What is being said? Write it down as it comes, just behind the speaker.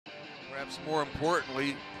Perhaps more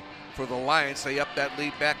importantly for the Lions, they up that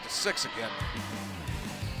lead back to 6 again.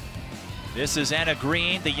 This is Anna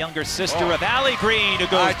Greene, the younger sister of Anna Greene, who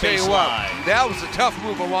goes I tell you baseline. what, that was a tough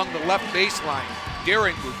move along the left baseline.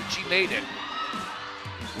 Daring move, but she made it.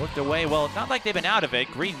 Looked away. Well, not like they've been out of it.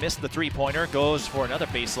 Greene missed the three-pointer, goes for another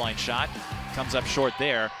baseline shot. Comes up short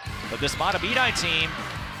there. But this Mahtomedi team,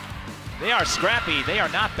 they are scrappy. They are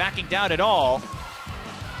not backing down at all.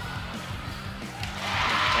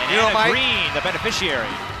 And Anna Greene, the beneficiary.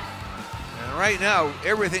 And right now,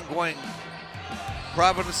 everything going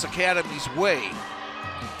Providence Academy's way.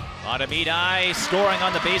 Mahtomedi scoring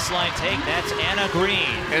on the baseline take. That's Anna Greene.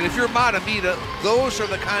 And if you're Mahtomedi, those are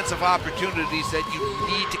the kinds of opportunities that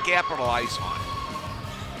you need to capitalize on.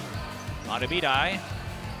 Mahtomedi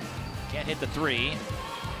can't hit the three.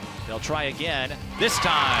 They'll try again. This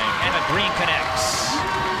time, Anna Greene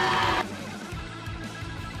connects.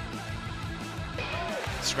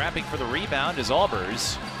 Scrapping for the rebound is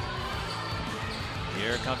Albers.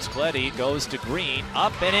 Here comes Cleddy, goes to Greene,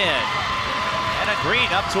 up and in. Anna Greene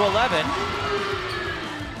up to 11.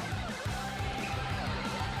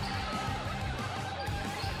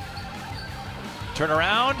 Turn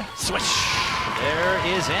around, swish.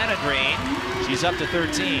 There is Anna Greene. She's up to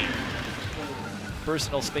 13.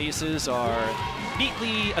 Personal spaces are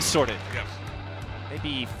neatly assorted. Yes.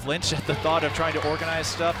 Maybe flinch at the thought of trying to organize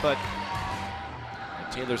stuff, but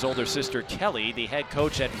Taylor's older sister, Kelly, the head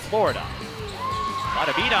coach at Florida.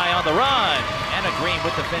 Mahtomedi on the run. Anna Greene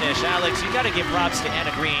with the finish. Alex, you got to give props to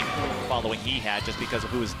Anna Greene following he had just because of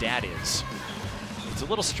who his dad is. It's a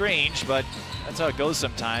little strange, but that's how it goes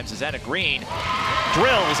sometimes. As Anna Greene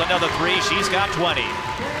drills another three, she's got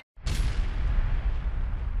 20.